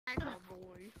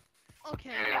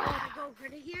Okay, go over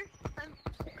to here.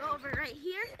 Go over right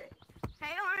here.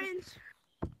 Hey, Orange.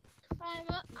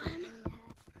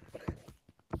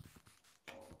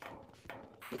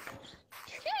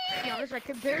 Guys, I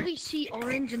can barely see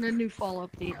Orange in the new fall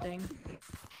update thing.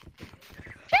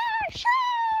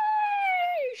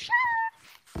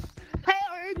 Hey,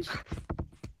 Orange.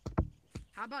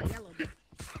 How about yellow?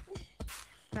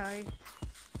 Sorry.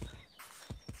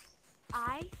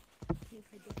 I can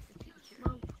predict the future.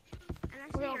 And I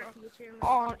see your future.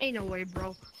 Oh, ain't no way,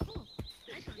 bro.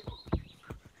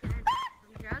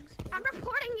 Drugs? I'm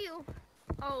reporting you.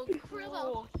 Oh,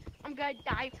 cool. I'm gonna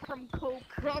die from coke.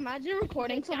 Bro, imagine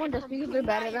reporting someone just because they're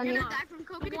better than you. Die from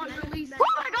coke. Oh my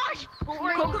gosh!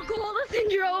 Coca-Cola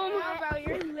syndrome. No, bro,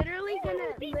 you're literally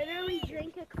gonna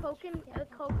drink a Coke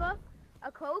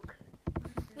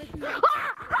with milk.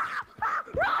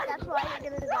 That's why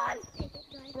you're gonna die.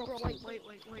 Bro, wait.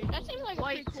 That seems like a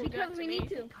pretty cool Because we need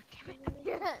to.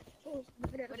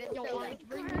 But it don't like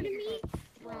bring me.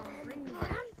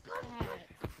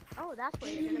 Oh, that's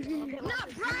what you're gonna do.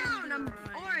 Not brown, I'm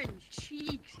orange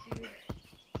cheeks, dude.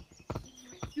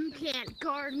 You can't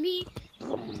guard me.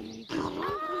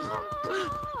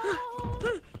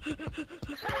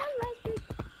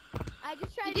 I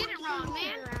just tried. You did it wrong,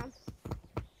 man.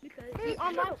 Because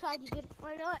on my side you did.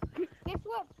 Why not? Guess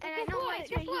what? And I know why.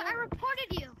 Guess what? I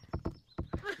reported you.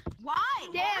 Why?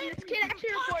 Damn, this kid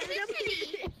actually reported him.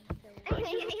 Oh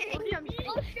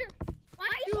shit! Why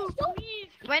are you so mean?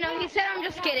 Wait, no, he said I'm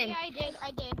just kidding. Yeah,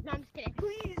 I did. No, I'm just kidding.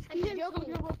 Please, I'm just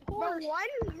joking. But one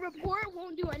report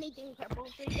won't do anything, Purple.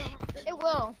 So you don't have to. It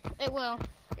will.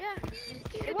 Yeah.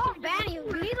 It won't ban you.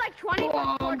 You need like 20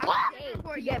 reports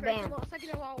before you get banned. Second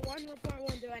of all, one report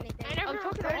won't do anything. I never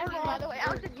reported you, by the way. I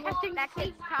was just testing that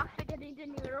kid's toxic and he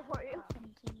didn't even report you.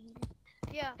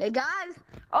 Yeah. Hey guys,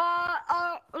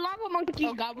 lava monkey.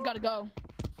 Oh god, we gotta go.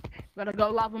 Gotta go,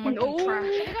 lava monkey. No.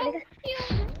 Trash.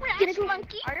 Get a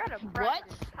monkey. I got a What?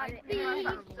 Speed.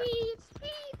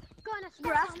 Gonna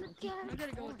step on the gas. I'm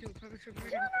gonna go into a publisher.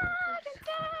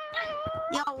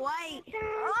 Yo, wait.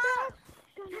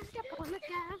 Gonna step on the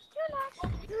gas.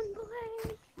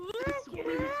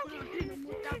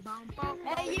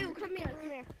 Hey, you, come here.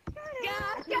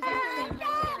 Gas. I'm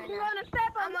gonna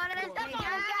step on the gas.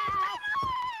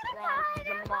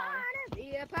 Be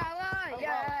a power.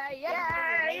 Yeah.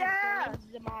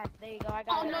 There you go. I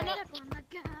got it. No. Step on the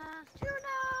gas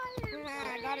tonight.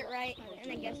 I got it right,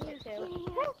 and I guessed it too.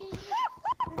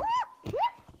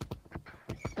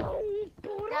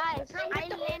 Guys,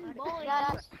 island boy.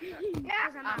 Guys,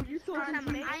 You so Island boy.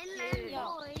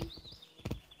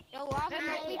 yo, lava monkey. I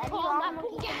need lava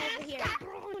monkey over here.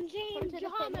 LeBron James, Come to the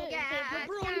Thomas.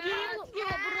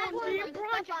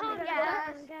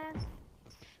 fitness.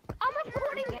 I'm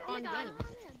reporting on game.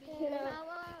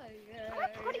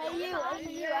 Hey, you.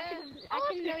 I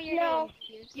can know your name.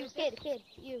 You, kid.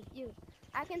 You.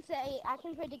 I can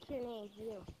predict your name.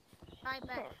 You. I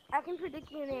bet. I can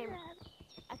predict your name.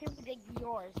 I can predict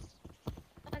yours.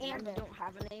 And you don't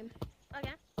have a name.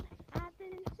 Okay.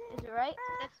 Is it right?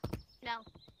 No.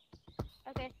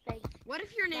 Okay, thanks. What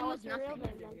if your name was What's your real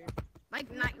nothing? name then?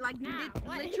 Like you did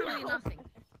literally nothing.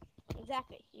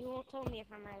 Exactly. You won't tell me if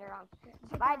I'm right or wrong.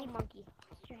 Spidey monkey.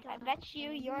 I bet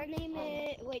you your name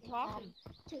is. Wait, talk.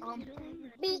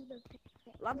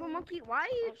 Lava monkey, why are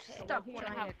you stuck when when I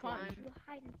I have have fun?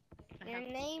 Your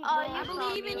name. I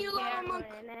believe in you, lava monkey.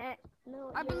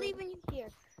 No, I believe in you. Here,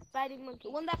 Spidey monkey.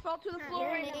 The one that fell to the floor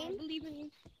Your right now. I name believe in you.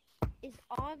 is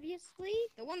obviously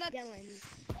The one that's Dylan.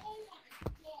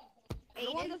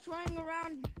 the one that's running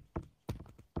around.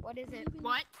 What is it?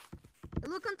 What?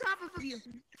 Look on top of you.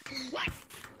 What?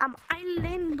 I'm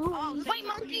Island Boy. Oh, white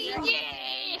monkey.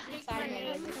 Yeah.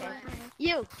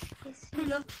 You.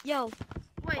 Yo.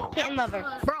 Wait. Kitten lover.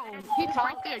 Bro, he's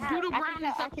right there. Doodle I Brown can-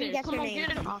 is I up can there. guess Come your on, name.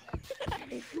 get him.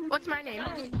 What's my name?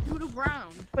 Doodle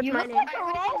Brown. What's my name?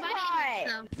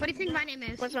 What do you think my name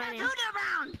is? What's my name? Doodle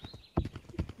Brown.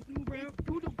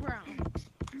 Doodle Brown.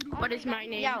 What is my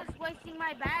name? Yo. Wasting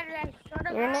my battery.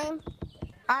 Your name?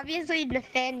 Obviously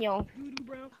Nathaniel. Doodle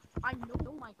Brown. I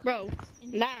know my Bro.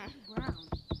 Nah. Brown.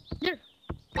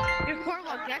 You're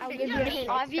horrible at I'll guessing give you a hint.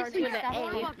 Obviously, It starts with an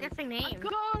horrible A. at guessing names.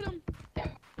 Got him.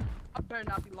 I better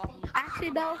not be lava. Actually,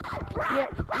 though,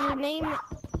 your name.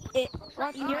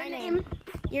 What's your name?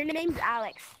 Your name's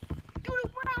Alex. Doodle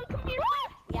Brown, come here.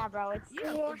 Yeah, bro. It's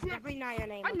definitely not your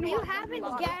name. You haven't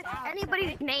guessed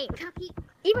anybody's name.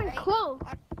 Even close.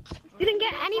 You didn't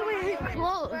get anywhere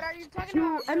close But are you talking to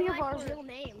about any of our real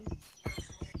names.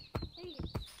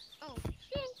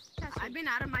 I've been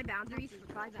out of my boundaries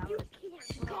for 5 hours.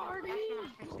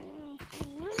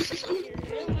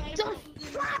 Don't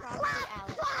flap, flap,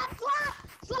 flap, flap.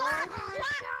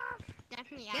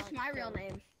 real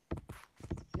name?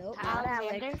 Nope.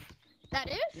 Alexander. That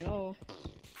is? No.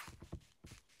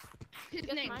 His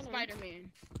Guess name's my name.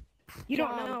 Spider-Man. You don't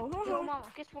John. know. No, Mama.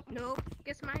 Guess what? Nope.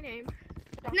 Guess my name.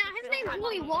 Nah, his name's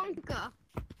Willy Wonka.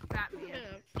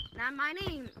 Batman. Nah, my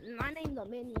name's the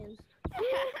Minions.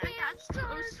 I got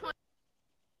stars.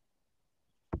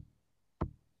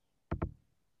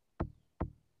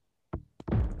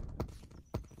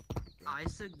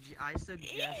 I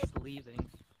suggest leaving.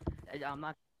 I'm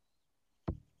not.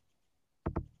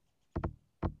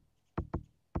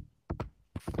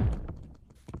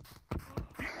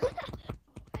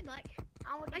 I'd like.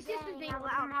 My sister's being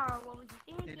loud. Tomorrow, what was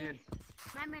you Hey, thinking? dude.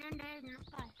 My man dad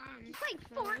and He's playing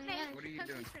Fortnite. What are you because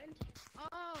doing? his friend-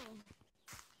 Oh.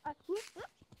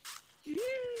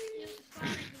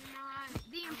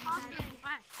 The imposter.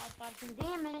 I got some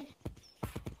damage.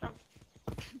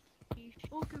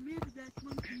 Oh, come here, that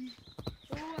monkey.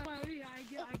 Oh,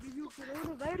 I give you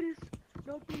coronavirus.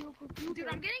 Not to your computer. Dude,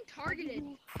 I'm getting targeted.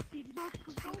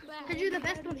 Cause you're the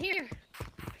best one here.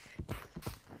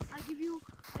 I give you.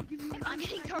 I'm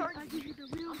getting I targeted. give you the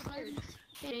real virus.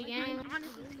 Again.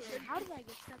 Honestly, How did I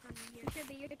get stuck on here? You should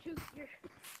be. You're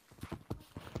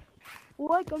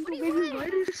Oh, I come to give you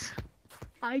virus.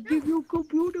 I give you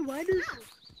computer virus.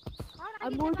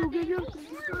 I'm going to give you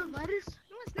computer virus.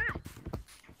 No, it's not.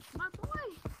 My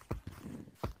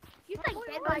boy. He's like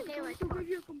Dead by Daylight. To give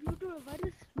you computer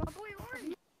virus. My boy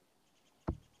Orange.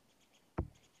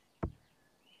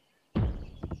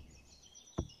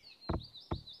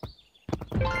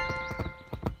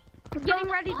 We're getting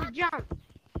ready to jump.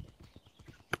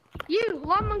 You,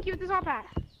 love monkey with this all pad.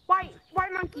 White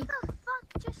monkey. What the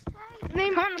fuck just say?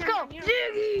 Name. Come on, let's go.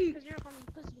 Ziggy! Because you're a fucking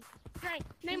pussy. Right.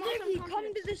 Name Ziggy, also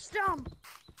come to the stump.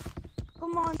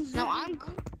 Come on, Ziggy. No, I'm.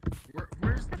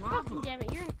 Where's the Fucking lava? damn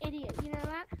it, you're an idiot. You know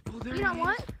that? Oh, there You know it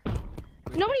what? is.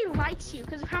 Nobody likes you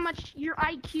because of how much your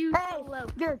IQ is so low.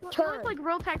 You're You look like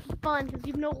real tech fun because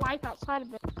you have no life outside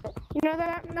of it. You know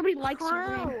that? Nobody likes you.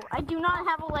 True. I do not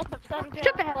have a life outside of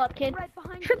Shut the hell up, kid. Right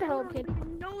behind Shut the hell up, kid.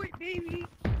 Know it, baby.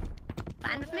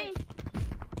 Fine with me.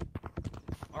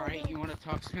 Alright, you wanna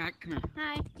talk smack? Come here.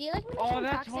 Hi. Do you like when Oh, some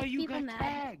that's toxic why you people got mad?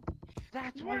 tagged.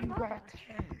 That's why you got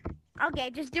tagged.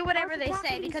 Okay, just do whatever they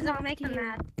say because it'll make them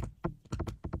mad.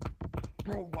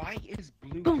 Bro, why is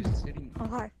blue Boom. just sitting?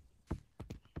 Okay.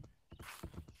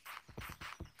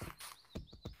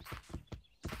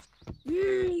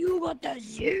 You got the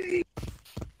Ziggy.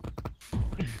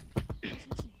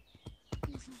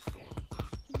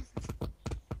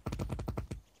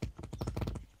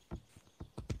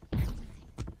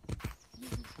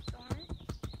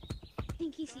 I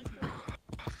think he sees me.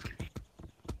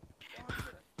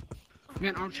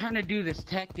 Man, I'm trying to do this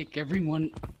tactic everyone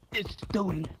is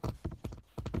doing.